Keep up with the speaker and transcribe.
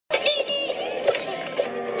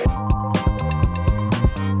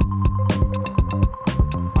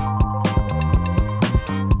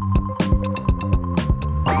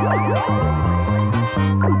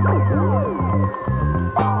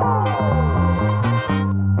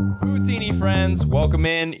friends, welcome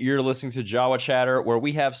in. You're listening to Jawa Chatter, where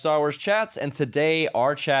we have Star Wars chats, and today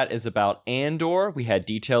our chat is about Andor. We had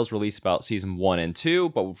details released about Season 1 and 2,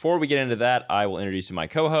 but before we get into that, I will introduce you my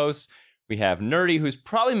co-hosts. We have Nerdy, who's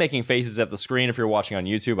probably making faces at the screen if you're watching on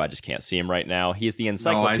YouTube. I just can't see him right now. He is the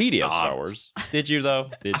encyclopedia of Star Wars. Did you, though?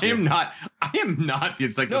 Did you? I am not the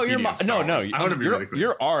encyclopedia of Star Wars. I want to be really clear.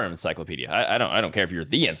 You're our encyclopedia. I don't care if you're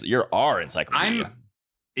you're our encyclopedia.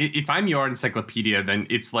 If I'm your encyclopedia, then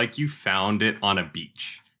it's like you found it on a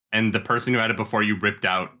beach, and the person who had it before you ripped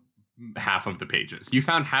out half of the pages. You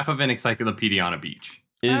found half of an encyclopedia on a beach.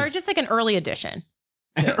 Or just like an early edition.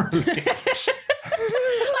 An early edition.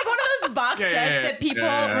 Like one of those box sets that people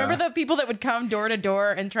remember, the people that would come door to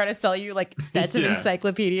door and try to sell you like sets of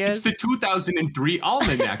encyclopedias. It's the 2003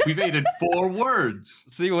 almanac. We've added 4 words.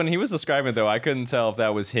 See, when he was describing it, though, I couldn't tell if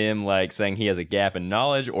that was him like saying he has a gap in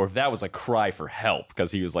knowledge or if that was a cry for help,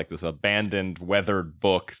 because he was like this abandoned, weathered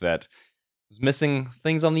book that was missing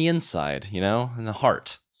things on the inside, you know, in the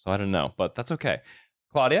heart. So I don't know, but that's okay.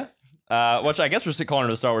 Claudia? Which I guess we're still calling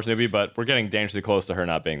her the Star Wars newbie, but we're getting dangerously close to her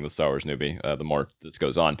not being the Star Wars newbie the more this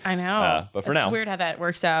goes on. I know. But for now. It's weird how that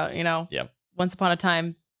works out, you know? Yeah. Once upon a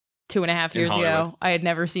time, 2.5 years ago, I had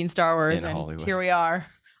never seen Star Wars, and here we are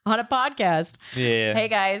on a podcast. Yeah. Hey,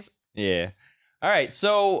 guys. Yeah. All right.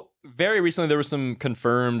 So very recently, there were some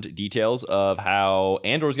confirmed details of how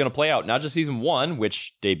Andor is going to play out, not just Season 1,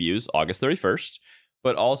 which debuts August 31st,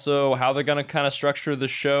 but also how they're going to kind of structure the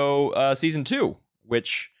show Season 2,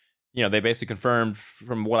 which... You know, they basically confirmed,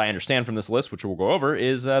 from what I understand from this list, which we'll go over,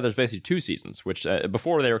 is there's basically 2 seasons, which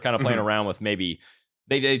before they were kind of playing around with maybe,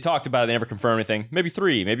 they talked about it, they never confirmed anything, maybe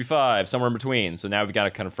 3, maybe 5, somewhere in between. So now we've got to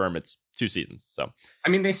confirm it's 2 seasons. So, I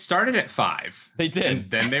mean, they started at 5. They did. And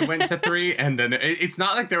then they went to 3. And then it's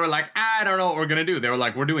not like they were like, I don't know what we're going to do. They were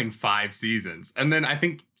like, we're doing 5 seasons. And then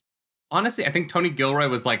honestly, I think Tony Gilroy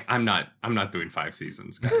was like, I'm not doing 5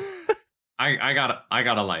 seasons, guys. I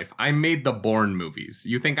got a life. I made the Bourne movies.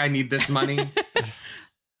 You think I need this money?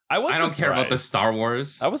 I don't care about the Star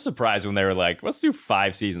Wars. I was surprised when they were like, let's do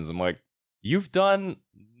 5 seasons. I'm like, you've done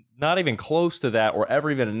not even close to that or ever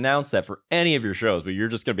even announced that for any of your shows, but you're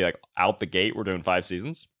just going to be like, out the gate, we're doing 5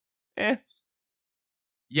 seasons? Yeah,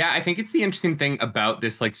 I think it's the interesting thing about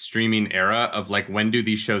this like streaming era of like, when do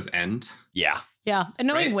these shows end? Yeah. Yeah, and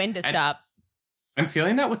knowing when to stop. I'm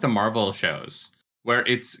feeling that with the Marvel shows. Where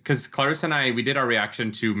it's because Clarissa and I, we did our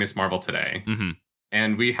reaction to Miss Marvel today,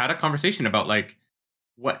 and we had a conversation about like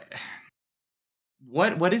what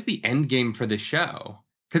is the end game for the show?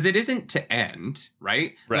 Because it isn't to end,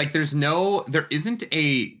 right? Like there isn't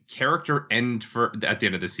a character end at the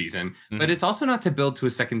end of the season, but it's also not to build to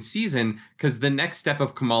a second season because the next step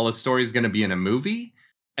of Kamala's story is going to be in a movie.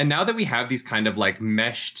 And now that we have these kind of like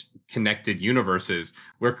meshed, connected universes,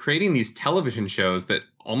 we're creating these television shows that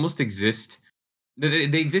almost exist.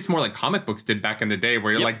 They exist more like comic books did back in the day,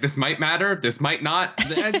 where you're like, this might matter, this might not.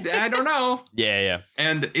 I don't know. Yeah.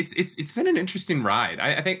 And it's been an interesting ride.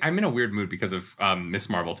 I think I'm in a weird mood because of Miss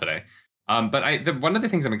Marvel today. But one of the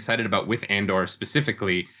things I'm excited about with Andor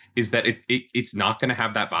specifically is that it's not going to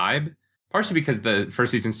have that vibe. Partially because the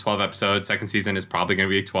first season's 12 episodes, second season is probably going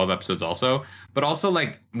to be 12 episodes also. But also,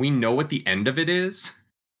 like, we know what the end of it is.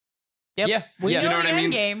 Yep. Yeah, we know you know what I mean?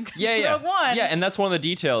 Game, Rogue One. Yeah, and that's one of the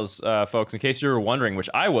details, folks, in case you were wondering, which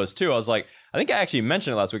I was too. I was like, I think I actually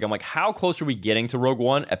mentioned it last week. I'm like, how close are we getting to Rogue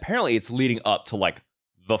One? Apparently, it's leading up to like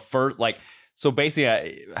the first, like, so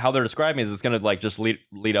basically, how they're describing it is it's going to like just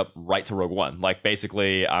lead up right to Rogue One. Like,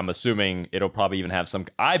 basically, I'm assuming it'll probably even have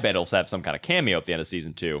I bet it'll have some kind of cameo at the end of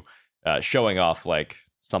season 2, showing off like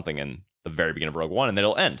something in the very beginning of Rogue One, and then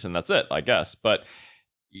it'll end, and that's it, I guess. But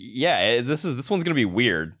yeah, this one's going to be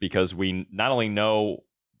weird because we not only know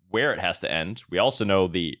where it has to end, we also know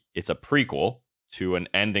it's a prequel to an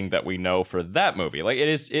ending that we know for that movie. Like it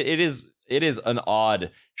is an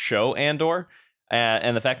odd show, Andor,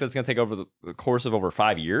 and the fact that it's going to take over the course of over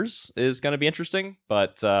 5 years is going to be interesting.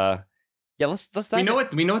 But yeah, let's we know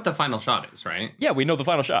what the final shot is, right? Yeah, we know the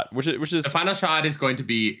final shot, which is the final shot is going to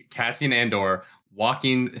be Cassian Andor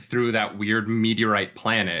walking through that weird meteorite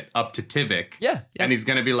planet up to Tivik. Yeah. And he's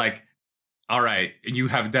going to be like, all right, you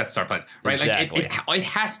have Death Star plans. Right? Exactly. Like it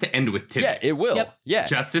has to end with Tivik. Yeah, it will. Yep. Yeah.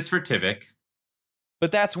 Justice for Tivik.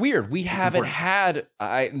 But that's weird. We haven't had,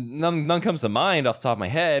 none comes to mind off the top of my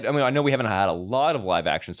head. I mean, I know we haven't had a lot of live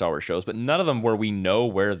action Star Wars shows, but none of them where we know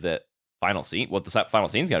where the final scene, what the final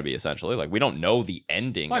scene's got to be, essentially. Like, we don't know the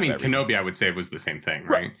ending. Well, I mean, Kenobi, I would say, was the same thing,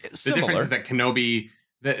 right? The difference is that Kenobi...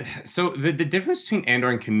 The difference between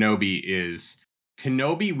Andor and Kenobi is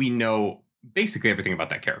we know basically everything about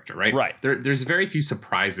that character, right? Right. There's very few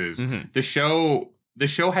surprises. The show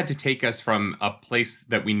had to take us from a place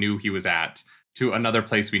that we knew he was at to another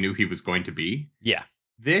place we knew he was going to be. Yeah.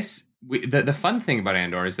 The fun thing about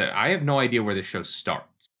Andor is that I have no idea where the show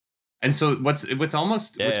starts. And so what's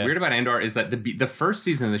weird about Andor is that the first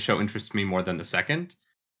season of the show interests me more than the second,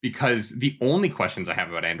 because the only questions I have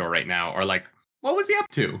about Andor right now are like, what was he up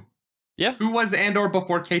to? Yeah. Who was Andor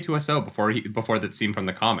before K2SO, before that scene from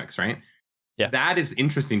the comics, right? Yeah. That is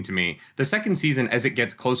interesting to me. The second season, as it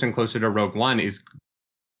gets closer and closer to Rogue One, it's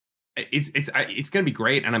going to be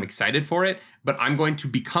great, and I'm excited for it, but I'm going to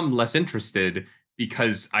become less interested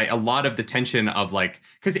because a lot of the tension of like,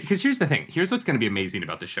 because here's the thing. Here's what's going to be amazing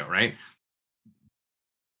about the show, right?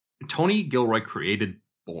 Tony Gilroy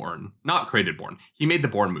not created Bourne. He made the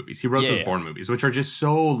Bourne movies. He wrote those Bourne movies, which are just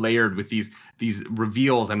so layered with these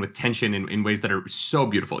reveals and with tension in ways that are so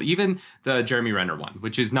beautiful. Even the Jeremy Renner one,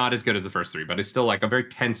 which is not as good as the first three, but it's still like a very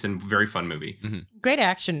tense and very fun movie. Mm-hmm. Great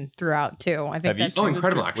action throughout too. I think that's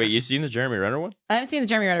incredible action. Wait, you seen the Jeremy Renner one? I haven't seen the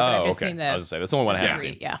Jeremy Renner, but I've just seen the. I was gonna say that's the only one I haven't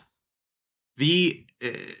seen. Yeah.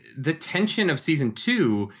 The tension of season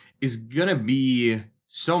 2 is gonna be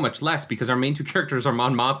so much less because our main two characters are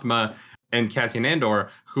Mon Mothma and Cassian Andor,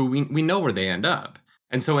 who we know where they end up.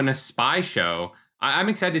 And so in a spy show, I'm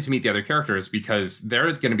excited to meet the other characters because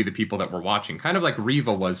they're going to be the people that we're watching. Kind of like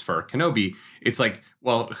Reva was for Kenobi. It's like,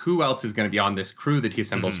 well, who else is going to be on this crew that he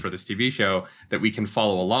assembles for this TV show that we can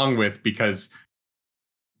follow along with? Because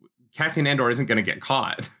Cassian Andor isn't going to get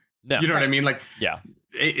caught. No, you know what I mean? Like, yeah.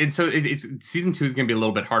 And so it's season 2 is going to be a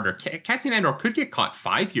little bit harder. Cassian Andor could get caught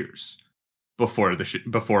 5 years before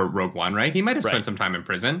Rogue One, right? He might have spent some time in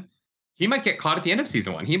prison. He might get caught at the end of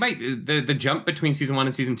season 1. He might the jump between season 1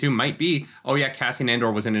 and season 2 might be, oh yeah, Cassian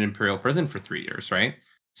Andor was in an Imperial prison for 3 years, right?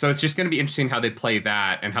 So it's just going to be interesting how they play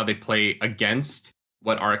that and how they play against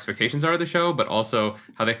what our expectations are of the show, but also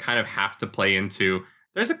how they kind of have to play into.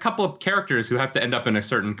 There's a couple of characters who have to end up in a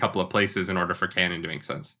certain couple of places in order for canon to make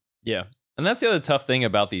sense. Yeah. And that's the other tough thing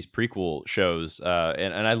about these prequel shows.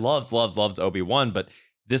 And I loved Obi-Wan, but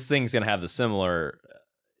this thing's going to have the similar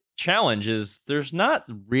challenge is there's not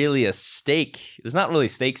really a stake. There's not really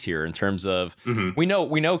stakes here in terms of we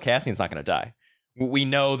know Cassian's not going to die. We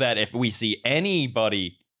know that if we see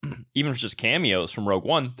anybody, even if it's just cameos from Rogue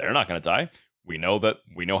One, they're not going to die. We know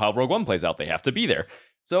how Rogue One plays out. They have to be there.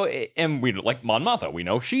 So, and we like Mon Mothma. We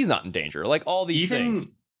know she's not in danger. Like all these things.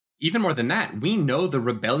 Even more than that, we know the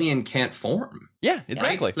rebellion can't form. Yeah,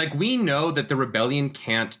 exactly. Right? Like we know that the rebellion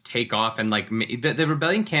can't take off and like the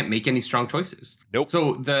rebellion can't make any strong choices. Nope.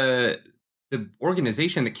 So the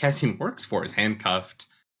organization that Cassian works for is handcuffed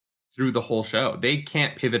through the whole show. They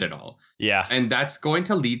can't pivot at all. Yeah. And that's going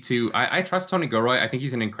to lead to, I trust Tony Gilroy. I think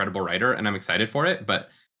he's an incredible writer and I'm excited for it.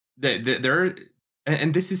 But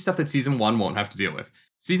and this is stuff that season 1 won't have to deal with.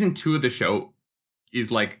 Season 2 of the show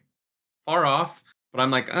is like far off. But I'm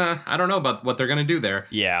like, I don't know about what they're going to do there.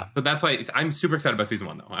 Yeah. So that's why I'm super excited about season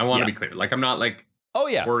 1, though. I want to be clear. Like, I'm not like,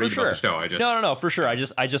 worried about the show. No, for sure. I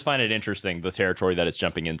just find it interesting, the territory that it's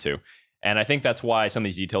jumping into. And I think that's why some of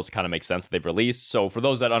these details kind of make sense that they've released. So for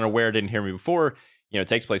those that unaware didn't hear me before, it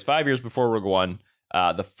takes place 5 years before Rogue One.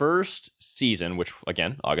 The first season, which,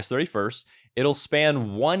 again, August 31st, it'll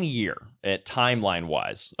span 1 year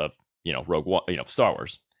timeline-wise of, Rogue One, Star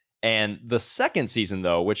Wars. And the second season,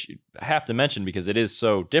 though, which I have to mention because it is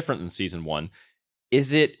so different than season 1,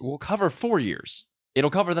 is it will cover 4 years.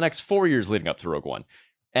 It'll cover the next 4 years leading up to Rogue One.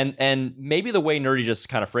 And maybe the way Nerdy just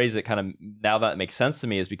kind of phrased it, kind of now that makes sense to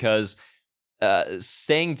me, is because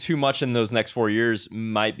staying too much in those next 4 years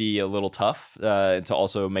might be a little tough to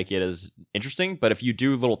also make it as interesting. But if you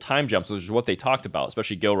do little time jumps, which is what they talked about,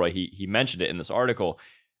 especially Gilroy, he mentioned it in this article.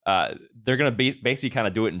 They're gonna basically kind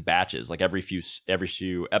of do it in batches. Like every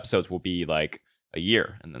few episodes will be like a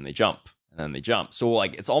year, and then they jump, and then they jump. So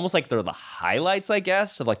like it's almost like they're the highlights, I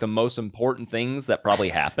guess, of like the most important things that probably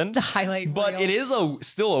happened. The highlight, but reel. It is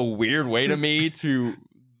still a weird way to me to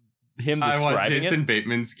him describing I want Jason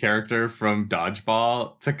Bateman's character from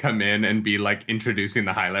Dodgeball to come in and be like introducing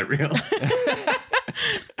the highlight reel.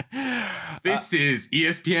 This is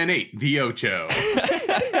ESPN 8, the Ocho.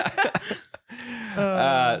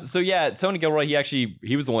 So yeah, Tony Gilroy,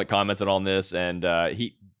 he was the one that commented on this, and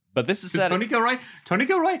but this is Tony Gilroy,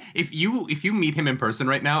 if you meet him in person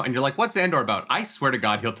right now and you're like, what's Andor about? I swear to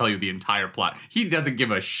God, he'll tell you the entire plot. He doesn't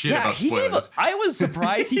give a shit about spoilers. I was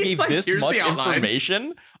surprised he gave like, this much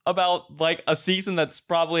information about like a season that's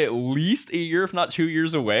probably at least a year, if not 2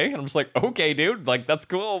 years away. And I'm just like, okay, dude, like that's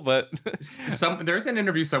cool, but there's an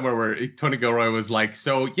interview somewhere where Tony Gilroy was like,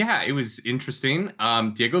 so yeah, it was interesting.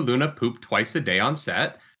 Diego Luna pooped twice a day on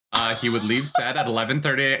set. He would leave set at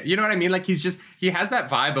 11:30. You know what I mean? Like he has that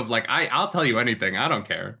vibe of like, I'll tell you anything. I don't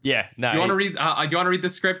care. Yeah. No. You want to read? You want to read the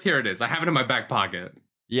script? Here it is. I have it in my back pocket.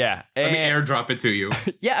 Yeah. Let me airdrop it to you.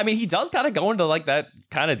 Yeah, I mean, he does kind of go into like that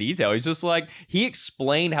kind of detail. He's just like, he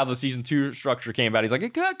explained how the season 2 structure came about. He's like,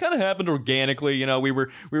 it kind of happened organically. You know, we were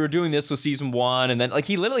doing this with season 1, and then like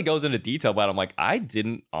he literally goes into detail about it. I'm like, I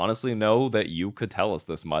didn't honestly know that you could tell us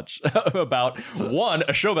this much about 1,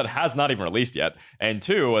 a show that has not even released yet, and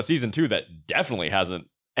 2, a season 2 that definitely hasn't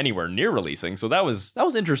anywhere near releasing. So that was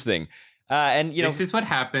interesting. And you know, this is what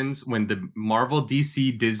happens when the Marvel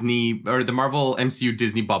DC Disney or the Marvel MCU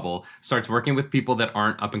Disney bubble starts working with people that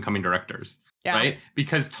aren't up and coming directors, right?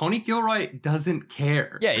 Because Tony Gilroy doesn't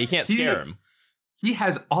care. Yeah, he can't scare him. He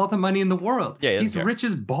has all the money in the world. Yeah, he's rich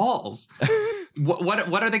as balls.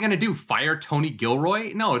 What are they going to do? Fire Tony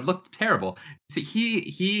Gilroy? No, it looked terrible. See,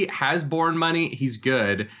 he has Bourne money. He's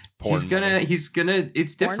good. He's gonna.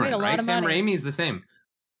 It's different, right? Sam Raimi's the same.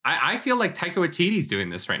 I feel like Taika Waititi's doing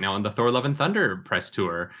this right now on the Thor: Love and Thunder press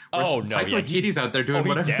tour. Oh no, Taika Waititi's out there doing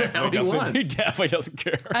whatever the hell he wants. He definitely doesn't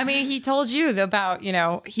care. I mean, he told you about,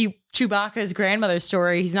 Chewbacca's grandmother's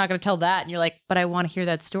story. He's not going to tell that, and you're like, but I want to hear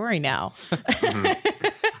that story now. Mm-hmm.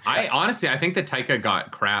 I think that Taika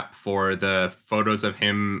got crap for the photos of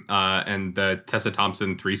him and the Tessa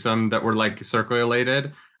Thompson threesome that were like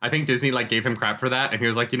circulated. I think Disney gave him crap for that, and he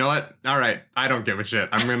was like, you know what? All right, I don't give a shit.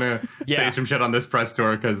 I'm gonna say some shit on this press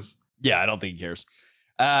tour because I don't think he cares.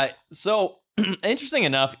 So interesting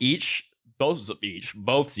enough,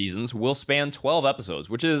 both seasons will span 12 episodes,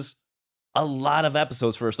 which is a lot of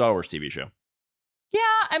episodes for a Star Wars TV show. Yeah,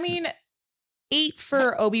 I mean, 8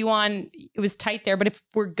 for Obi-Wan. It was tight there, but if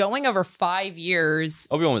we're going over 5 years,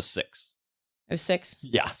 Obi-Wan was 6. It was 6.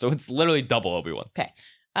 Yeah, so it's literally double Obi-Wan. Okay.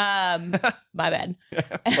 My bad.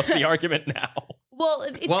 What's the argument now? Well,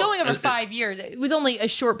 it's going over 5 years. It was only a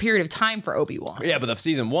short period of time for Obi-Wan. Yeah, but the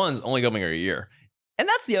season 1's only going over a year. And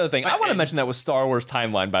that's the other thing. I want to mention that with Star Wars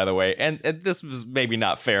timeline, by the way. And this was maybe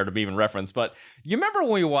not fair to be even referenced, but you remember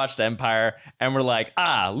when we watched Empire and we're like,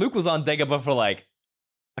 Luke was on Dagobah for like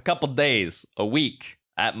a couple days, a week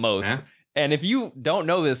at most. Yeah. And if you don't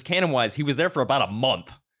know this, canon-wise, he was there for about a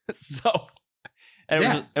month. So,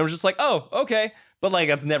 and it was just like, oh, okay. But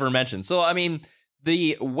that's never mentioned. So, I mean,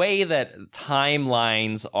 the way that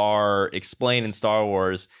timelines are explained in Star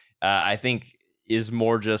Wars, I think is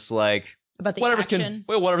more just like about the action.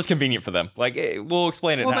 Whatever's convenient for them. We'll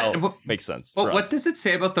explain it how it makes sense. Well, what does it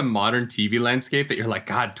say about the modern TV landscape that you're like,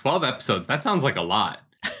 God, 12 episodes? That sounds like a lot.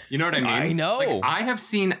 You know what I mean? I know. I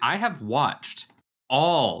have watched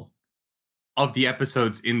all of the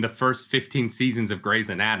episodes in the first 15 seasons of Grey's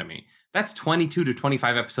Anatomy. That's 22 to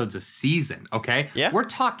 25 episodes a season, okay? Yeah. We're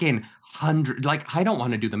talking 100. I don't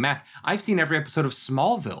want to do the math. I've seen every episode of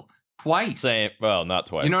Smallville twice. Well, not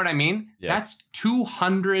twice. You know what I mean? Yes. That's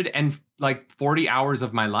 240 hours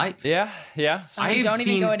of my life. Yeah. I don't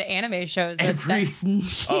even go into anime shows. That's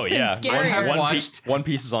scarier. One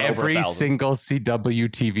Piece is on every over 1,000. Single CW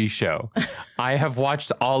TV show. I have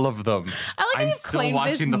watched all of them. I like how you've claimed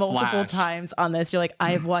this multiple times on this. You're like,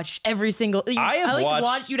 I have watched every single. I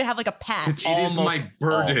want you to have a patch. It is my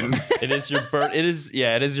burden. It is your burden. It is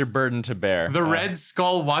your burden to bear. The Red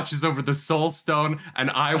Skull watches over the Soul Stone,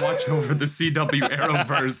 and I watch over the CW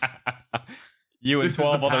Arrowverse. You and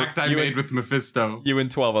 12 other pact I made with Mephisto. You and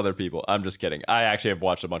 12 other people. I'm just kidding. I actually have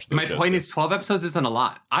watched a bunch of those shows. My point is 12 episodes isn't a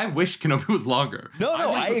lot. I wish Kenobi was longer. No,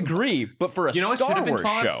 I agree. But for a Star Wars show, have been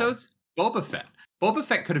 12 episodes? Boba Fett. Boba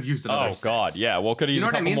Fett could have used another 6. God, yeah. Well, could have used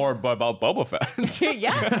a couple more about Boba Fett.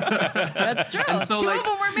 Yeah, that's true. So, 2 of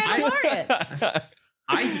them were Mandalorian.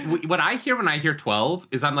 What I hear when I hear 12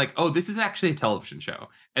 is I'm like, oh, this is actually a television show.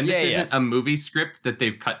 And this isn't a movie script that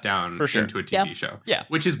they've cut down into a TV show. Yeah.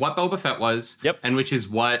 Which is what Boba Fett was. Yep. And which is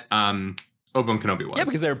what Obi-Wan Kenobi was. Yeah,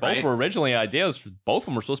 because they both were originally ideas. Both of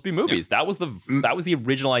them were supposed to be movies. Yeah. That was the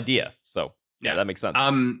original idea. So, yeah, that makes sense.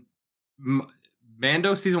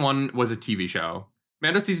 Mando season 1 was a TV show.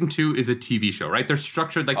 Mando season 2 is a TV show, right? They're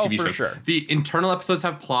structured like TV shows. Sure. The internal episodes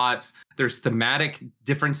have plots. There's thematic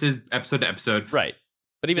differences episode to episode. Right.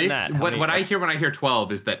 But even what I hear when I hear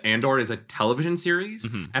 12 is that Andor is a television series,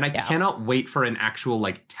 and I cannot wait for an actual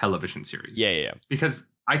television series. Yeah. Because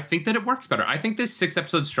I think that it works better. I think this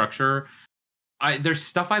 6-episode structure, there's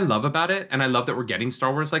stuff I love about it, and I love that we're getting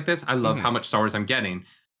Star Wars like this. I love how much Star Wars I'm getting.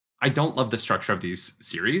 I don't love the structure of these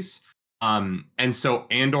series. And so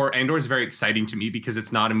Andor is very exciting to me because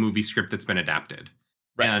it's not a movie script that's been adapted.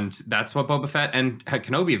 Right. And that's what Boba Fett and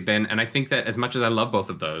Kenobi have been. And I think that as much as I love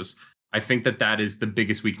both of those, I think that is the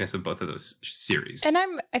biggest weakness of both of those series. And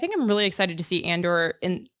I think I'm really excited to see Andor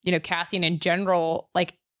in, Cassian in general,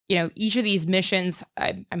 each of these missions,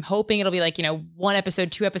 I'm hoping it'll be 1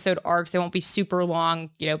 episode, 2 episode arcs. They won't be super long.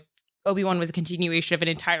 Obi-Wan was a continuation of an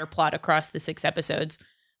entire plot across the 6 episodes.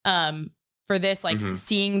 For for this, like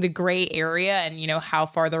seeing the gray area and, you know, how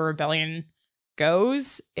far the rebellion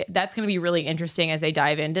goes, that's going to be really interesting as they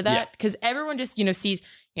dive into that. Because everyone just, you know, sees,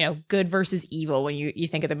 you know, good versus evil when you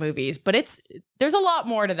think of the movies, but there's a lot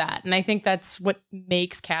more to that. And I think that's what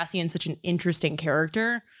makes Cassian such an interesting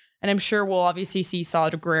character. And I'm sure we'll obviously see Saw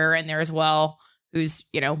Gerrera in there as well, who's,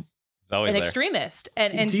 you know, an extremist.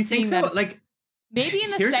 And do you think so? Like, maybe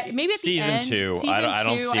maybe at the end, season 2. I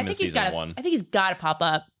don't see him in season 1. I think he's got to pop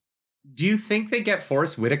up. Do you think they get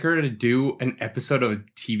Forrest Whitaker to do an episode of a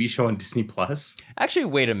TV show on Disney Plus? Actually,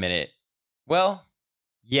 wait a minute. Well,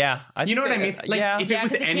 yeah, you know what I mean. Like, if it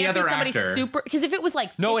was any other actor, because if it was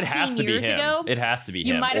like 15 it has to years be him. ago, it has to be him.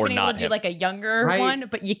 You might have been able to do him. like a younger one,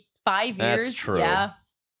 but 5 years. That's true. Yeah.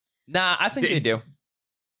 Nah, I think they do.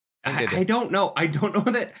 I don't know. I don't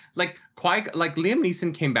know that like Liam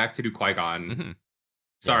Neeson came back to do Qui-Gon. Mm-hmm.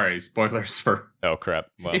 Sorry, spoilers for. Oh crap!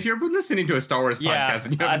 Well, if you're listening to a Star Wars podcast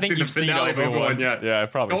and you haven't seen the finale of Obi-Wan yet, I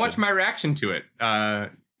probably go watch my reaction to it.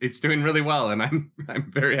 It's doing really well, and I'm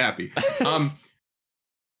very happy. Like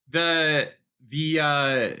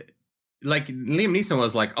Liam Neeson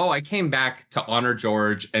was like, "Oh, I came back to honor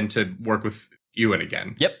George and to work with Ewan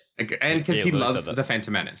again." Yep. And because he loves the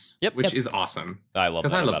Phantom Menace, which is awesome. I love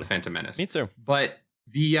the Phantom Menace. Me too. But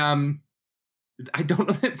I don't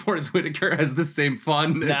know that Forrest Whitaker has the same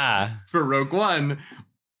fondness for Rogue One,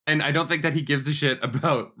 and I don't think that he gives a shit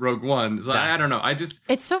about Rogue One. So I don't know.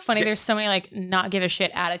 It's so funny. There's so many like not give a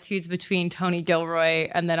shit attitudes between Tony Gilroy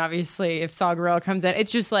and then obviously if Saw Gerrera comes in,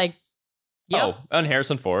 it's just like. Yep. Oh, and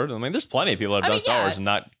Harrison Ford. I mean, there's plenty of people that have done Star Wars and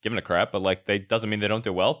not giving a crap, but like, they doesn't mean they don't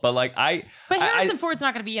do well. But like, But Harrison Ford's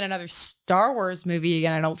not going to be in another Star Wars movie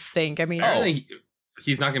again, I don't think. I mean,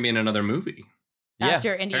 he's not going to be in another movie.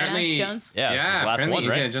 After Indiana Jones? Yeah, it's his last one, right?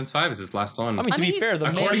 Indiana Jones 5 is his last one. I mean, to be fair,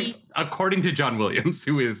 according to John Williams,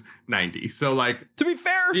 who is 90. So like, to be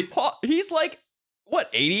fair, he's like, what,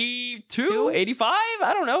 82, 85?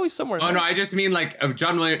 I don't know. He's somewhere. Oh, no, I just mean like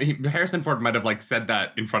Harrison Ford might have like said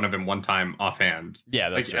that in front of him one time offhand. Yeah,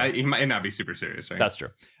 that's true. He might not be super serious, right? That's true.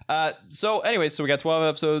 So anyways, we got 12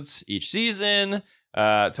 episodes each season.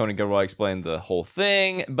 Tony Gilroy explained the whole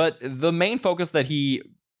thing, but the main focus that he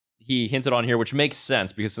hinted on here, which makes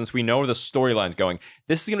sense because since we know where the storyline's going,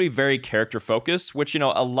 this is going to be very character focused, which, you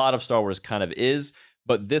know, a lot of Star Wars kind of is.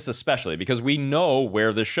 But this especially, because we know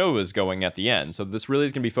where the show is going at the end. So this really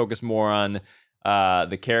is going to be focused more on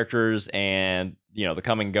the characters and, you know, the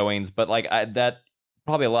coming goings. But like that,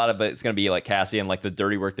 probably a lot of it's going to be like Cassian, like the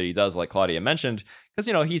dirty work that he does, like Claudia mentioned. Because,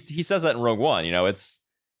 you know, he says that in Rogue One. You know,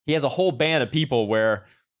 he has a whole band of people where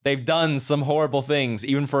they've done some horrible things,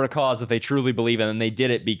 even for a cause that they truly believe in. And they did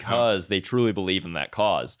it because they truly believe in that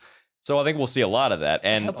cause. So I think we'll see a lot of that.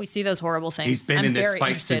 And I hope we see those horrible things. He's been in this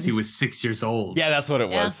fight since he was 6 years old. Yeah, that's what it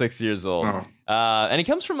was. 6 years old. And he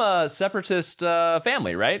comes from a separatist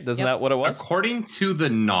family, right? Isn't that what it was? According to the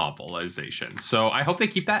novelization. So I hope they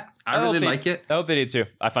keep that. I really like it. I hope they do too.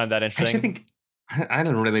 I find that interesting. I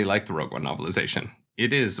don't really like the Rogue One novelization.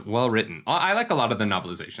 It is well written. I like a lot of the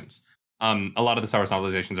novelizations. A lot of the Star Wars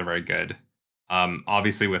novelizations are very good.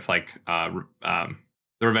 Obviously with like the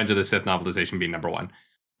Revenge of the Sith novelization being number one.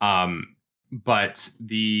 But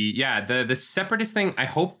the separatist thing, I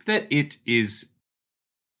hope that it is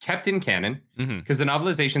kept in canon because the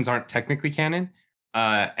novelizations aren't technically canon.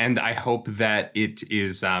 And I hope that it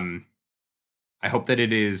is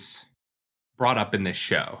brought up in this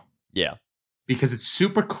show. Yeah. Because it's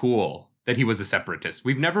super cool that he was a separatist.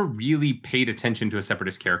 We've never really paid attention to a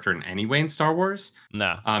separatist character in any way in Star Wars.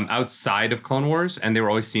 No. Outside of Clone Wars, and they were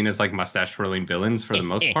always seen as like mustache twirling villains for the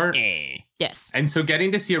most part. Yes. And so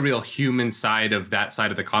getting to see a real human side of that side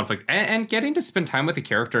of the conflict and getting to spend time with a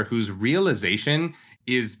character whose realization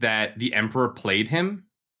is that the Emperor played him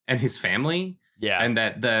and his family. Yeah. And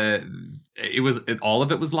that all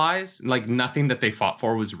of it was lies. Like nothing that they fought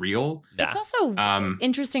for was real. It's also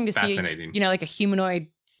interesting to see, you know, like a humanoid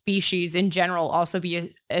species in general also be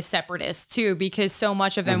a separatist too, because so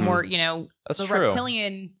much of them were, you know,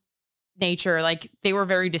 reptilian nature, like they were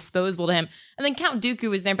very disposable to him. And then Count Dooku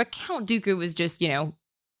was there, but Count Dooku was just, you know,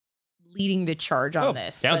 leading the charge on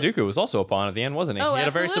this. Count Dooku was also a pawn at the end, wasn't he? Oh, he had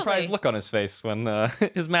a very surprised look on his face when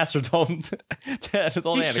his master told him to cut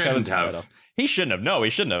his head off. He shouldn't have. No, he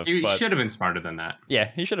shouldn't have. He should have been smarter than that.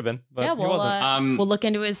 Yeah, he should have been. But yeah, he wasn't. We'll look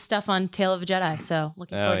into his stuff on Tale of a Jedi. So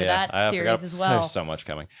looking forward to that series as well. There's so much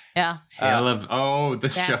coming. Yeah. Tale of the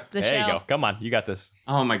show. There you go. Come on, you got this.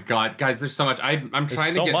 Oh my God, guys, there's so much. I'm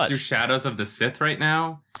trying to get through Shadows of the Sith right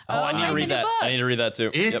now. Oh, I need to read that. I need to read that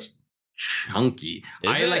too. It's chunky.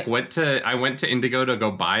 I went to Indigo to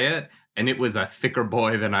go buy it, and it was a thicker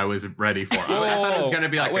boy than I was ready for. I thought it was going to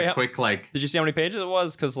be like a quick, like... Did you see how many pages it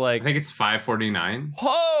was? Because, like... I think it's 549.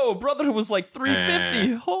 Whoa! Brotherhood was like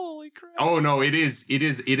 350. Holy crap. Oh, no, it is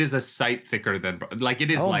a sight thicker than... Like,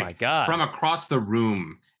 it is like... my God. From across the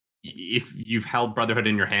room, if you've held Brotherhood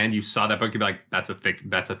in your hand, you saw that book, you'd be like, that's a thick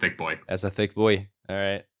boy. That's a thick boy. All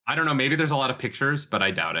right. I don't know. Maybe there's a lot of pictures, but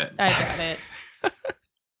I doubt it. I doubt it.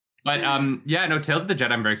 But yeah, no, Tales of the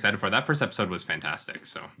Jedi I'm very excited for. That first episode was fantastic.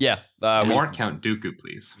 So yeah, more Count Dooku,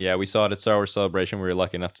 please. Yeah, we saw it at Star Wars Celebration. We were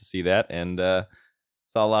lucky enough to see that and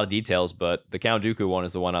saw a lot of details. But the Count Dooku one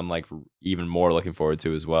is the one I'm like even more looking forward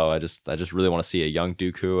to as well. I just really want to see a young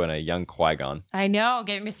Dooku and a young Qui-Gon. I know,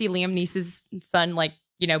 getting to see Liam Neeson's son, like,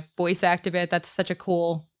 you know, voice act a bit. That's such a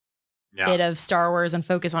cool bit of Star Wars and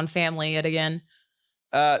focus on family yet again.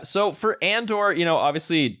 So for Andor, you know,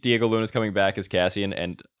 obviously Diego Luna's coming back as Cassian,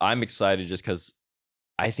 and I'm excited just because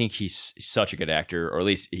I think he's such a good actor, or at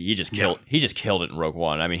least he just killed it in Rogue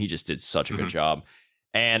One. I mean, he just did such a good job,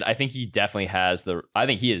 and I think he definitely has the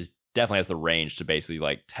range to basically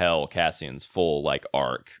like tell Cassian's full like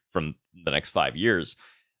arc from the next 5 years.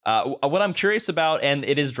 What I'm curious about, and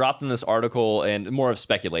it is dropped in this article, and more of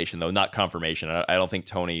speculation though, not confirmation. I don't think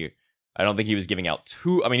he was giving out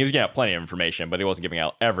he was giving out plenty of information, but he wasn't giving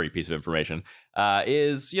out every piece of information.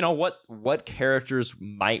 Is, you know, what characters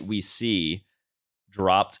might we see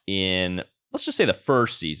dropped in, let's just say, the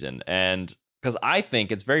first season? And because I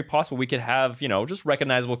think it's very possible we could have, you know, just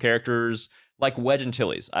recognizable characters like Wedge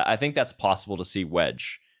Antilles. I think that's possible to see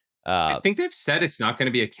Wedge. I think they've said it's not going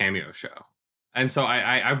to be a cameo show. And so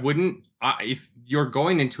I wouldn't, if you're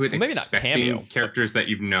going into it expecting characters that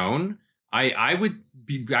you've known, I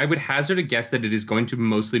would hazard a guess that it is going to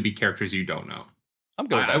mostly be characters you don't know. I'm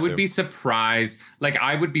good with that I would too. be surprised. Like,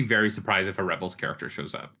 I would be very surprised if a Rebels character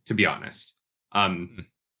shows up, to be honest.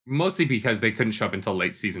 Mostly because they couldn't show up until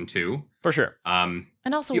late season 2. For sure. And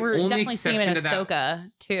also, we're definitely seeing him in Ahsoka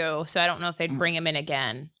too, so I don't know if they'd bring him in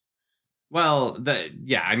again. Well,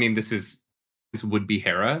 this would be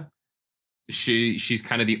Hera. She's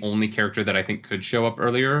kind of the only character that I think could show up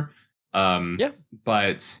earlier.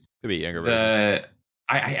 But could be younger version.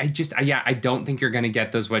 I don't think you're going to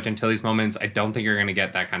get those Wedge Antilles moments. I don't think you're going to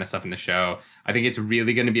get that kind of stuff in the show. I think it's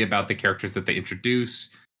really going to be about the characters that they introduce.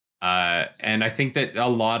 And I think that a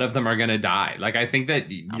lot of them are going to die. Like, I think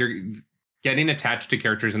that you're getting attached to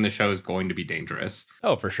characters in the show is going to be dangerous.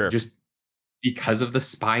 Oh, for sure. Just because of the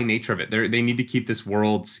spy nature of it. They need to keep this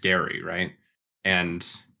world scary, right? And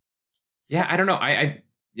yeah, I don't know.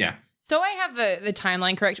 Yeah. So I have the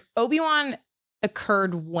timeline correct. Obi-Wan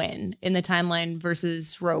occurred when in the timeline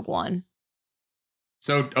versus Rogue One?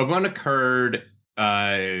 So Obi-Wan occurred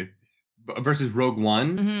versus Rogue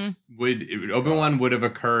One. Obi-Wan would have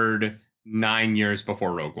occurred 9 years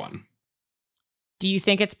before Rogue One. Do you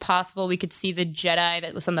think it's possible we could see the Jedi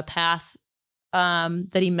that was on the path that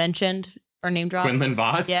he mentioned or name dropped? Quinlan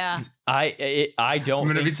Vos? Yeah. I don't. I'm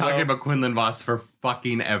going to be so. talking about Quinlan Vos for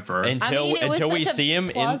fucking ever until we see him.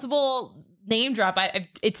 Plausible name drop.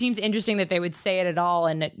 It seems interesting that they would say it at all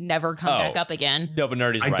and it never come back up again. No, but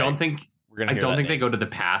Nerdy's right. I don't think they go to the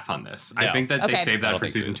path on this. No. I think that they save that for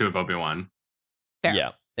season 2 of Obi-Wan. Fair.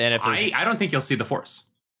 Yeah, and if I don't think you'll see the Force.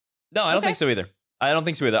 No, I don't think so either.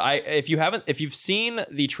 If you've seen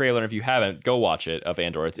the trailer, and if you haven't, go watch it of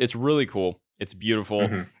Andor. It's really cool. It's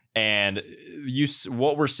beautiful. And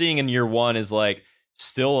what we're seeing in year 1 is like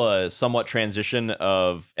still a somewhat transition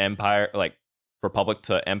of Empire, like Republic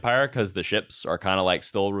to Empire, because the ships are kind of like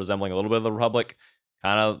still resembling a little bit of the Republic,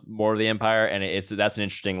 kind of more of the Empire, and that's an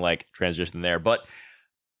interesting like transition there. But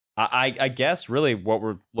I guess really what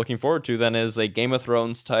we're looking forward to then is a Game of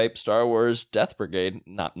Thrones type Star Wars Death Brigade.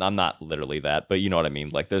 I'm not literally that, but you know what I mean.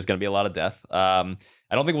 Like there's going to be a lot of death. I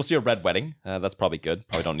don't think we'll see a red wedding. That's probably good.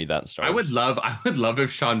 Probably don't need that in Star Wars. I would love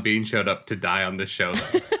if Sean Bean showed up to die on this show,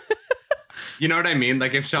 though. You know what I mean?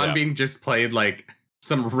 Like if Sean Bean just played like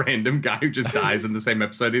some random guy who just dies in the same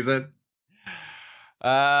episode he's in.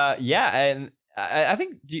 Yeah, and I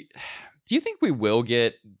think do you think we will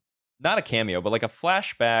get not a cameo, but like a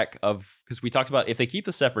flashback of, because we talked about if they keep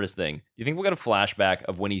the Separatist thing, do you think we'll get a flashback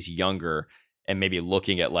of when he's younger and maybe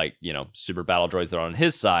looking at like, you know, super battle droids that are on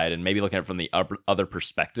his side and maybe looking at it from the other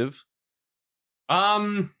perspective?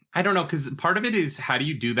 I don't know, because part of it is how do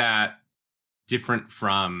you do that different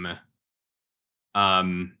from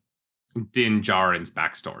Din Djarin's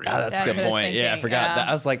backstory? That's a good point. Yeah, I forgot that.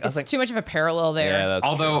 I was like, too much of a parallel there. Yeah, that's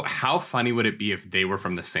although true. How funny would it be if they were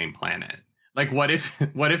from the same planet? Like, what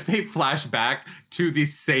if they flash back to the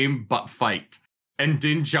same fight and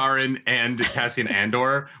Din Djarin and Cassian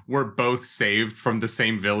Andor were both saved from the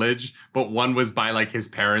same village, but one was by like his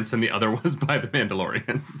parents and the other was by the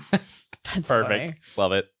Mandalorians? That's perfect. funny.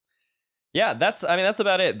 Love it. Yeah, that's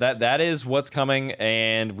about it. That is what's coming,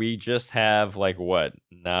 and we just have like what?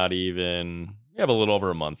 Not even. We have a little over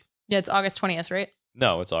a month. Yeah, it's August 20th, right?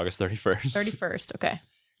 No, it's August 31st. 31st. Okay.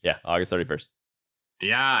 Yeah, August 31st.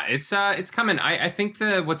 Yeah, it's coming. I think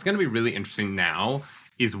what's going to be really interesting now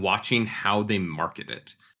is watching how they market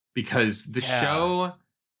it, because the show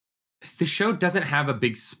doesn't have a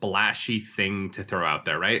big splashy thing to throw out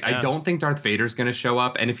there, right? Yeah. I don't think Darth Vader's going to show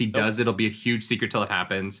up, and if he does, it'll be a huge secret till it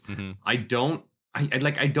happens. Mm-hmm. I don't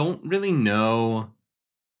really know.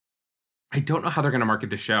 I don't know how they're going to market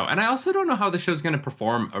the show, and I also don't know how the show's going to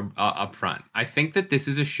perform up front. I think that this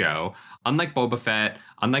is a show, unlike Boba Fett,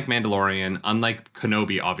 unlike Mandalorian, unlike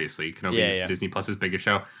Kenobi. Obviously, Kenobi is Disney Plus's biggest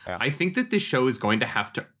show. Yeah. I think that this show is going to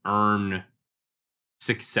have to earn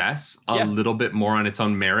success a little bit more on its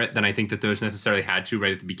own merit than I think that those necessarily had to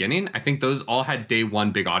right at the beginning. I think those all had day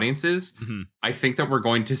one big audiences. Mm-hmm. I think that we're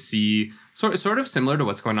going to see sort of similar to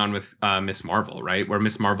what's going on with Miss Marvel, right? Where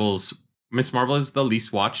Miss Marvel is the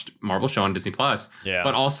least watched Marvel show on Disney Plus,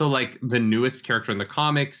 but also like the newest character in the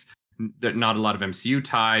comics. Not a lot of MCU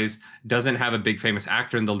ties. Doesn't have a big famous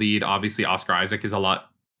actor in the lead. Obviously, Oscar Isaac is a lot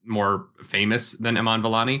more famous than Iman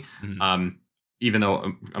Vellani. Mm-hmm. Even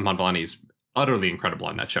though Iman Vellani is utterly incredible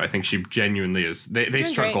on that show. I think she genuinely is. They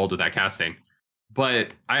struck gold with that casting. But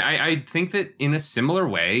I think that in a similar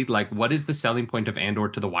way, like, what is the selling point of Andor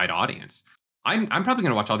to the wide audience? I'm probably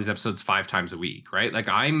going to watch all these episodes 5 times a week, right? Like,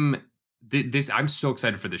 I'm so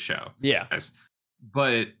excited for this show. Yeah.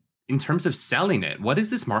 But in terms of selling it, what is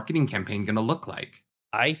this marketing campaign going to look like?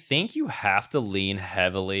 I think you have to lean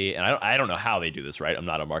heavily, and I don't know how they do this, right? I'm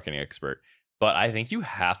not a marketing expert. But I think you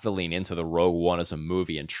have to lean into the Rogue One as a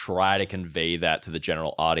movie and try to convey that to the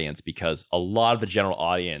general audience, because a lot of the general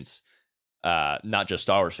audience, not just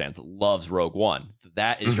Star Wars fans, loves Rogue One.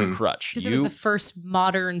 That is your crutch. Because it was the first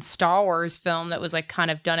modern Star Wars film that was like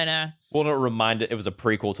kind of done in a... Well, it was a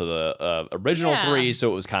prequel to the original 3,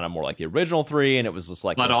 so it was kind of more like the original 3, and it was just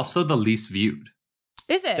like... But also the least viewed.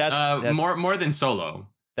 Is it? That's more than Solo.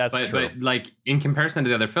 That's true. But like in comparison to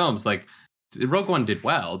the other films, like Rogue One did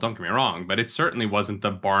well, don't get me wrong, but it certainly wasn't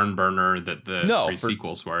the barn burner that the 3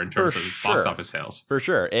 sequels were in terms of box office sales. For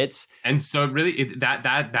sure. And so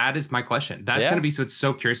that is my question. That's going to be, so it's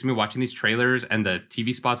so curious to me watching these trailers and the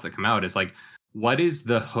TV spots that come out, is like, what is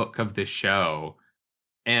the hook of this show?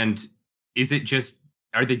 And is it just,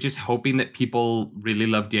 are they just hoping that people really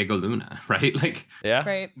love Diego Luna, right? Like,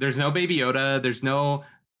 right. There's no Baby Yoda, there's no,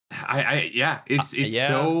 it's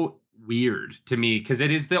so weird to me, because it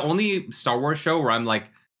is the only Star Wars show where I'm like,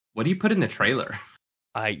 what do you put in the trailer?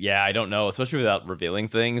 I don't know, especially without revealing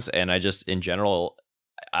things. And I just, in general,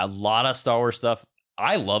 a lot of Star Wars stuff,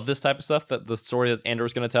 I love this type of stuff, that the story that Andor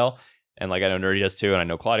is going to tell. And like, I know Nerdy does too, and I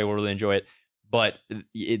know Claudia will really enjoy it. But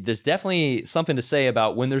there's definitely something to say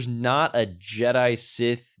about when there's not a Jedi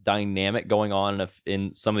Sith dynamic going on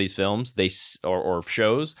in some of these films, or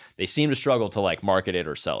shows, they seem to struggle to like market it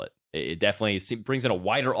or sell it. It definitely brings in a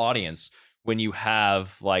wider audience when you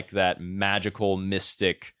have like that magical,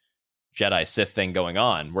 mystic Jedi Sith thing going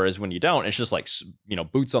on. Whereas when you don't, it's just like,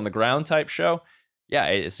 boots on the ground type show. Yeah,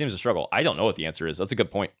 it seems to struggle. I don't know what the answer is. That's a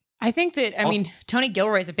good point. I think that, Tony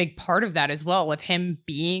Gilroy is a big part of that as well, with him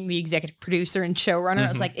being the executive producer and showrunner.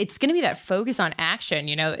 It's like, it's going to be that focus on action.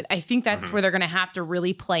 I think that's where they're going to have to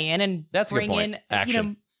really play in and bring in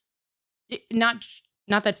action. Not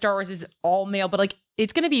that Star Wars is all male, but like,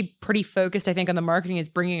 it's going to be pretty focused, I think, on the marketing, is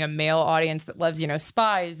bringing a male audience that loves,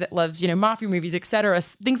 spies, that loves, mafia movies, etc.,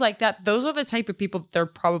 things like that. Those are the type of people that they're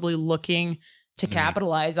probably looking to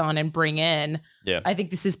capitalize on and bring in. Yeah. I think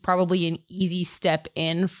this is probably an easy step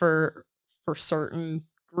in for certain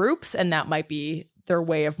groups, and that might be their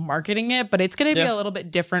way of marketing it, but it's going to be a little bit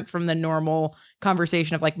different from the normal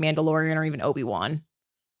conversation of like Mandalorian or even Obi-Wan.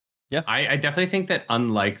 Yeah. I definitely think that,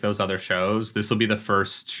 unlike those other shows, this will be the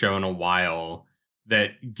first show in a while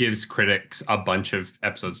that gives critics a bunch of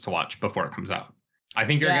episodes to watch before it comes out. I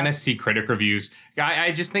think you're going to see critic reviews.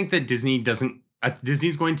 I just think that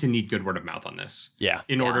Disney's going to need good word of mouth on this. Yeah.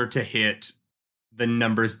 In order to hit the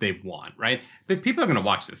numbers they want, right? But people are going to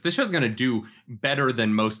watch this. This show's going to do better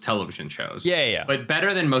than most television shows. Yeah. But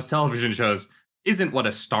better than most television shows isn't what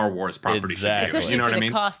a Star Wars property should do. Especially for the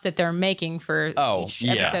cost that they're making for each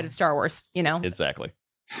episode of Star Wars, Exactly.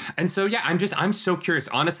 And so, I'm so curious.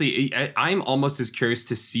 Honestly, I'm almost as curious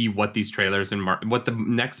to see what these trailers and what the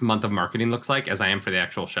next month of marketing looks like as I am for the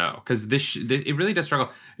actual show. Because this it really does struggle.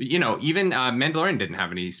 Even Mandalorian didn't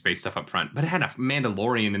have any space stuff up front, but it had a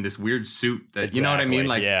Mandalorian in this weird suit that, you know what I mean?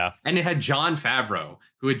 Like, and it had Jon Favreau,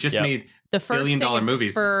 who had just made the first $1 billion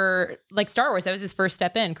movies for like Star Wars. That was his first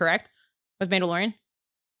step in, correct? Was Mandalorian?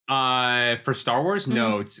 For Star Wars,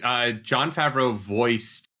 no. It's, Jon Favreau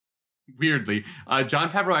voiced, weirdly, Jon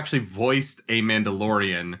Favreau actually voiced a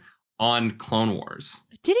Mandalorian on Clone Wars.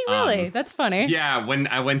 Did he really? That's funny. Yeah,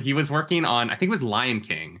 when he was working on, I think it was Lion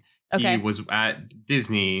King. Okay. He was at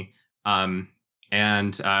Disney, and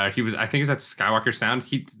he was, I think it was at Skywalker Sound.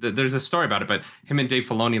 There's a story about it, but him and Dave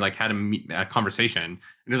Filoni like had a conversation, and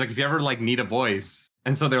it was like, if you ever like need a voice,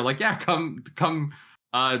 and so they're like, yeah, come,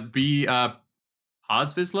 be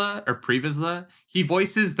Paz Vizsla or Pre Vizsla. He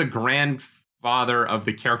voices the grandfather of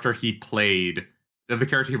the character he played, of the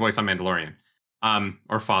character he voiced on Mandalorian.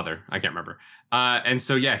 Or father, I can't remember. And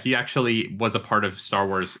so, yeah, he actually was a part of Star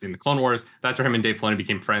Wars in the Clone Wars. That's where him and Dave Filoni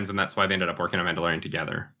became friends, and that's why they ended up working on Mandalorian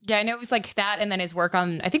together. Yeah, I know it was like that, and then his work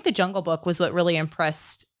on, I think, The Jungle Book was what really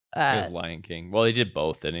impressed. It was Lion King. Well, he did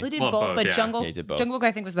both, didn't he? He did both, but yeah. Jungle Book,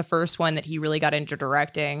 I think, was the first one that he really got into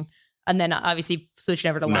directing, and then obviously switching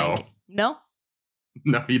over to Lion King. No?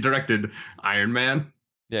 No, he directed Iron Man.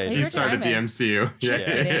 Yeah, he started the MCU. Just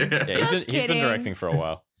kidding. He's been directing for a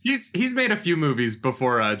while. He's made a few movies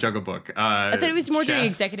before Jungle Book. I thought he was more Chef, doing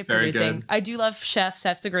executive producing. Good. I do love Chef.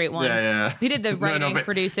 Chef's a great one. Yeah. He did the writing,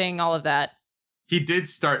 producing, all of that. He did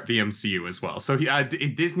start the MCU as well. So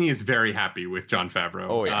Disney is very happy with Jon Favreau.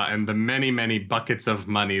 Oh, yes. And the many, many buckets of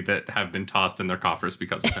money that have been tossed in their coffers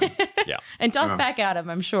because of him. Yeah. And tossed back at him,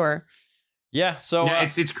 I'm sure. Yeah, so... Yeah,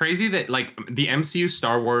 it's crazy that, like, the MCU,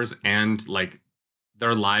 Star Wars, and, like,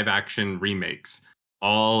 their live-action remakes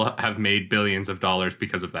all have made billions of dollars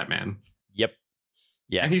because of that man. Yep.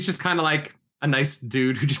 Yeah. And he's just kind of like a nice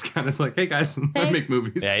dude who just kind of is like, hey guys, I make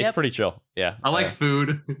movies. Yeah, he's pretty chill. Yeah. I like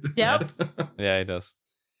food. Yep. Yeah, he does.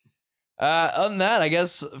 Other than that, I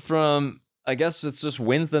guess it's just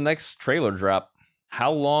when's the next trailer drop?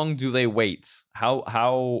 How long do they wait? How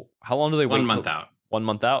long do they wait? 1 month out. 1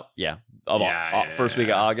 month out? Yeah. First week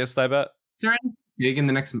of August, I bet. Is there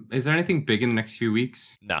anything big in the next few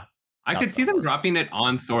weeks? Nah. I could see them dropping it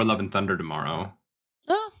on Thor: Love and Thunder tomorrow.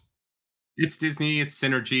 Oh. It's Disney, it's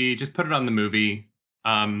synergy. Just put it on the movie.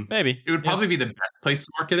 Maybe. It would probably be the best place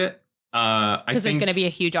to market it. Because there's going to be a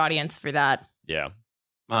huge audience for that. Yeah.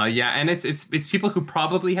 Yeah, and it's people who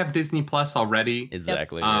probably have Disney Plus already.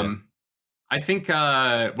 Exactly. I think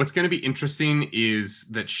what's going to be interesting is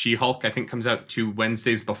that She-Hulk, I think, comes out 2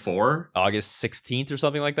 Wednesdays before. August 16th or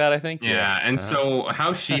something like that, I think. Yeah, and so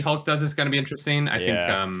how She-Hulk does is going to be interesting. I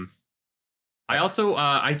think... I also,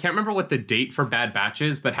 I can't remember what the date for Bad Batch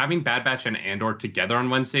is, but having Bad Batch and Andor together on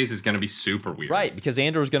Wednesdays is going to be super weird. Right, because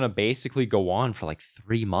Andor is going to basically go on for like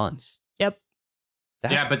 3 months. Yep.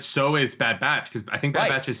 Yeah, but so is Bad Batch, because I think Bad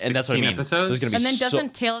Batch is 16 that's what I mean. episodes. And then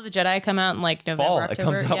doesn't Tale of the Jedi come out in like November, fall. October? It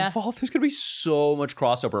comes out in fall. There's going to be so much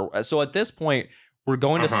crossover. So at this point, we're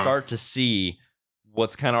going to start to see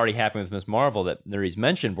what's kind of already happening with Ms. Marvel that Nuri's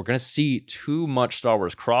mentioned. We're going to see too much Star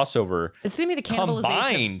Wars crossover. It's going to be the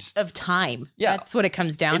cannibalization of time. Yeah. That's what it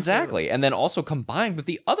comes down to. Exactly. And then also combined with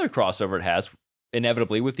the other crossover it has,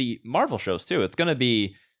 inevitably, with the Marvel shows too. It's going to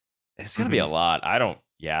be a lot. I don't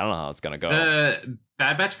know how it's going to go. The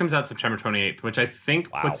Bad Batch comes out September 28th, which I think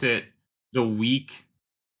puts it the week.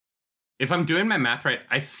 If I'm doing my math right,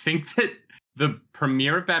 I think that the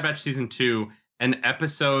premiere of Bad Batch Season 2, an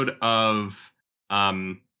episode of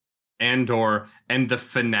Andor, and the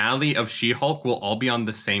finale of She-Hulk will all be on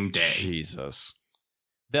the same day. Jesus.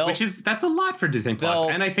 That's a lot for Disney Plus,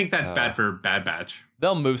 and I think that's bad for Bad Batch.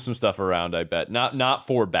 They'll move some stuff around, I bet. Not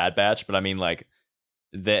for Bad Batch, but I mean, like,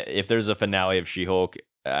 if there's a finale of She-Hulk,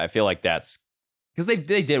 I feel like that's because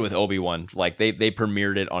they did with Obi-Wan. Like they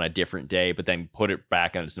premiered it on a different day, but then put it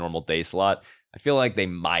back on its normal day slot. I feel like they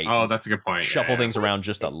might. Oh, that's a good point. Shuffle things around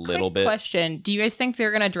just a little bit. Question: do you guys think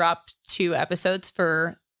they're gonna drop 2 episodes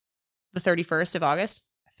for the 31st of August?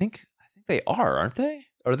 I think they are, aren't they?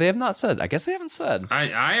 Or they have not said. I guess they haven't said.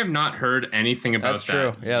 I have not heard anything about that. That's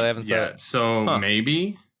true. Yeah, they haven't said it. So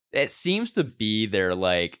maybe it seems to be their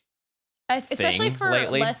like, especially for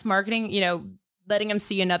lately. Less marketing. Letting them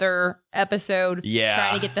see another episode. Yeah,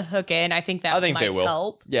 trying to get the hook in. I think that might they will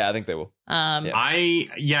help. Yeah, I think they will. So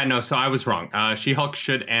I was wrong. She-Hulk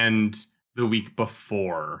should end the week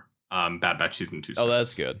before Bad Batch Season 2 starts. Oh,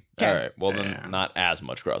 that's good. Okay. All right. Well, then not as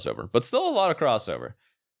much crossover, but still a lot of crossover.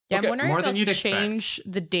 Yeah, I'm wondering if they'll change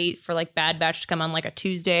the date for like Bad Batch to come on like a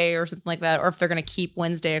Tuesday or something like that, or if they're going to keep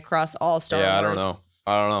Wednesday across all Star Wars. Yeah,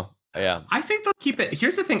 I don't know. Yeah. I think they'll keep it.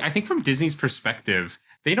 Here's the thing. I think from Disney's perspective,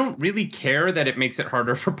 they don't really care that it makes it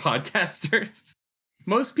harder for podcasters.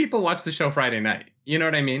 Most people watch the show Friday night. You know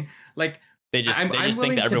what I mean? Like they just think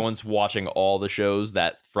that everyone's watching all the shows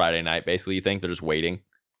that Friday night. Basically, you think they're just waiting.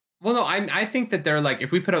 Well, no, I think that they're like,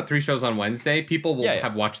 if we put out 3 shows on Wednesday, people will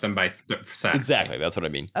have watched them by Saturday. Exactly, that's what I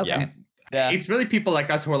mean. Okay. Yeah. It's really people like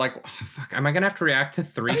us who are like, oh, fuck, am I going to have to react to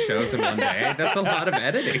 3 shows in one day? That's a lot of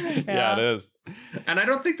editing. Yeah, it is. And I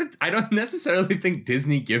don't necessarily think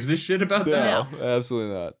Disney gives a shit about that. No,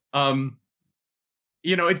 absolutely not.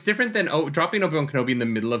 It's different than dropping Obi-Wan Kenobi in the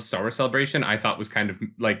middle of Star Wars Celebration. I thought was kind of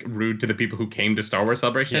like rude to the people who came to Star Wars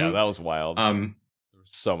Celebration. Yeah, that was wild. There were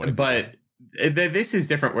so many. But this is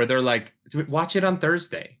different, where they're like, watch it on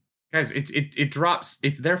Thursday, guys. It drops.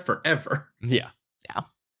 It's there forever. Yeah. Yeah.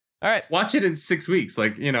 All right. Watch it in 6 weeks.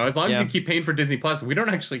 Like, as long as you keep paying for Disney Plus, we don't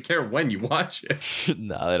actually care when you watch it.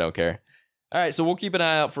 No, they don't care. All right, so we'll keep an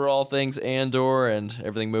eye out for all things Andor and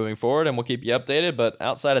everything moving forward, and we'll keep you updated. But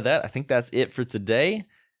outside of that, I think that's it for today.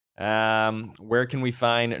 Where can we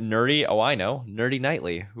find Nerdy? Oh, I know, Nerdy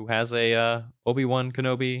Nightly, who has a Obi-Wan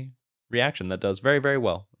Kenobi reaction that does very, very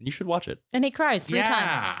well. You should watch it. And he cries 3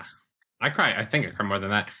 times. I cry. I think I cry more than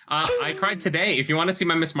that. I cried today. If you want to see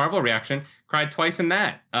my Miss Marvel reaction, cried twice in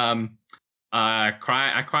that. I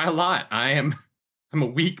cry a lot. I'm a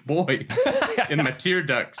weak boy in my tear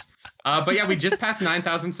ducts. But yeah, we just passed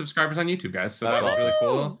 9,000 subscribers on YouTube, guys. So that's really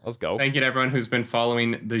cool. Let's go. Thank you to everyone who's been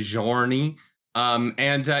following the journey.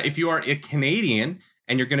 And if you are a Canadian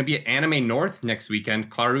and you're going to be at Anime North next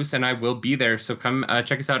weekend, Clarus and I will be there. So come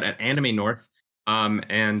check us out at Anime North.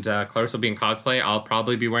 And Clarus will be in cosplay. I'll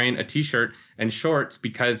probably be wearing a t-shirt and shorts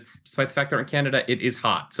because despite the fact that we're in Canada, it is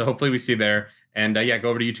hot. So hopefully we see you there. And go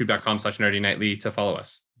over to youtube.com/nerdynightly to follow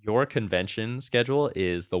us. Your convention schedule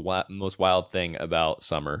is the most wild thing about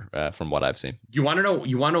summer, from what I've seen. You want to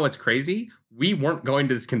know what's crazy? We weren't going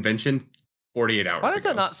to this convention 48 hours ago. Why does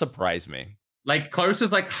that not surprise me? Like, Clarus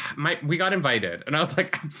was like, we got invited. And I was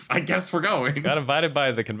like, I guess we're going. Got invited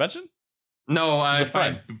by the convention? No,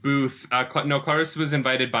 by booth. Clarus was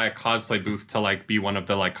invited by a cosplay booth to like be one of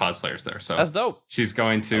the like cosplayers there. So that's dope. She's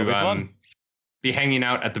going to be hanging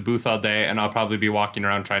out at the booth all day, and I'll probably be walking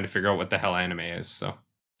around trying to figure out what the hell anime is. So,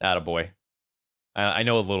 attaboy. I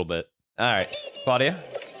know a little bit. All right, Claudia.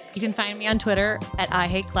 You can find me on Twitter at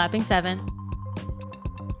IHateClapping7.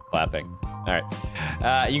 Clapping. All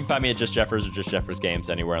right. You can find me at Just Jeffers or Just Jeffers Games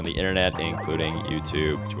anywhere on the internet, including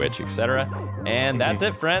YouTube, Twitch, etc. And that's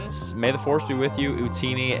it, friends. May the Force be with you,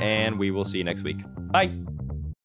 Utini, and we will see you next week. Bye.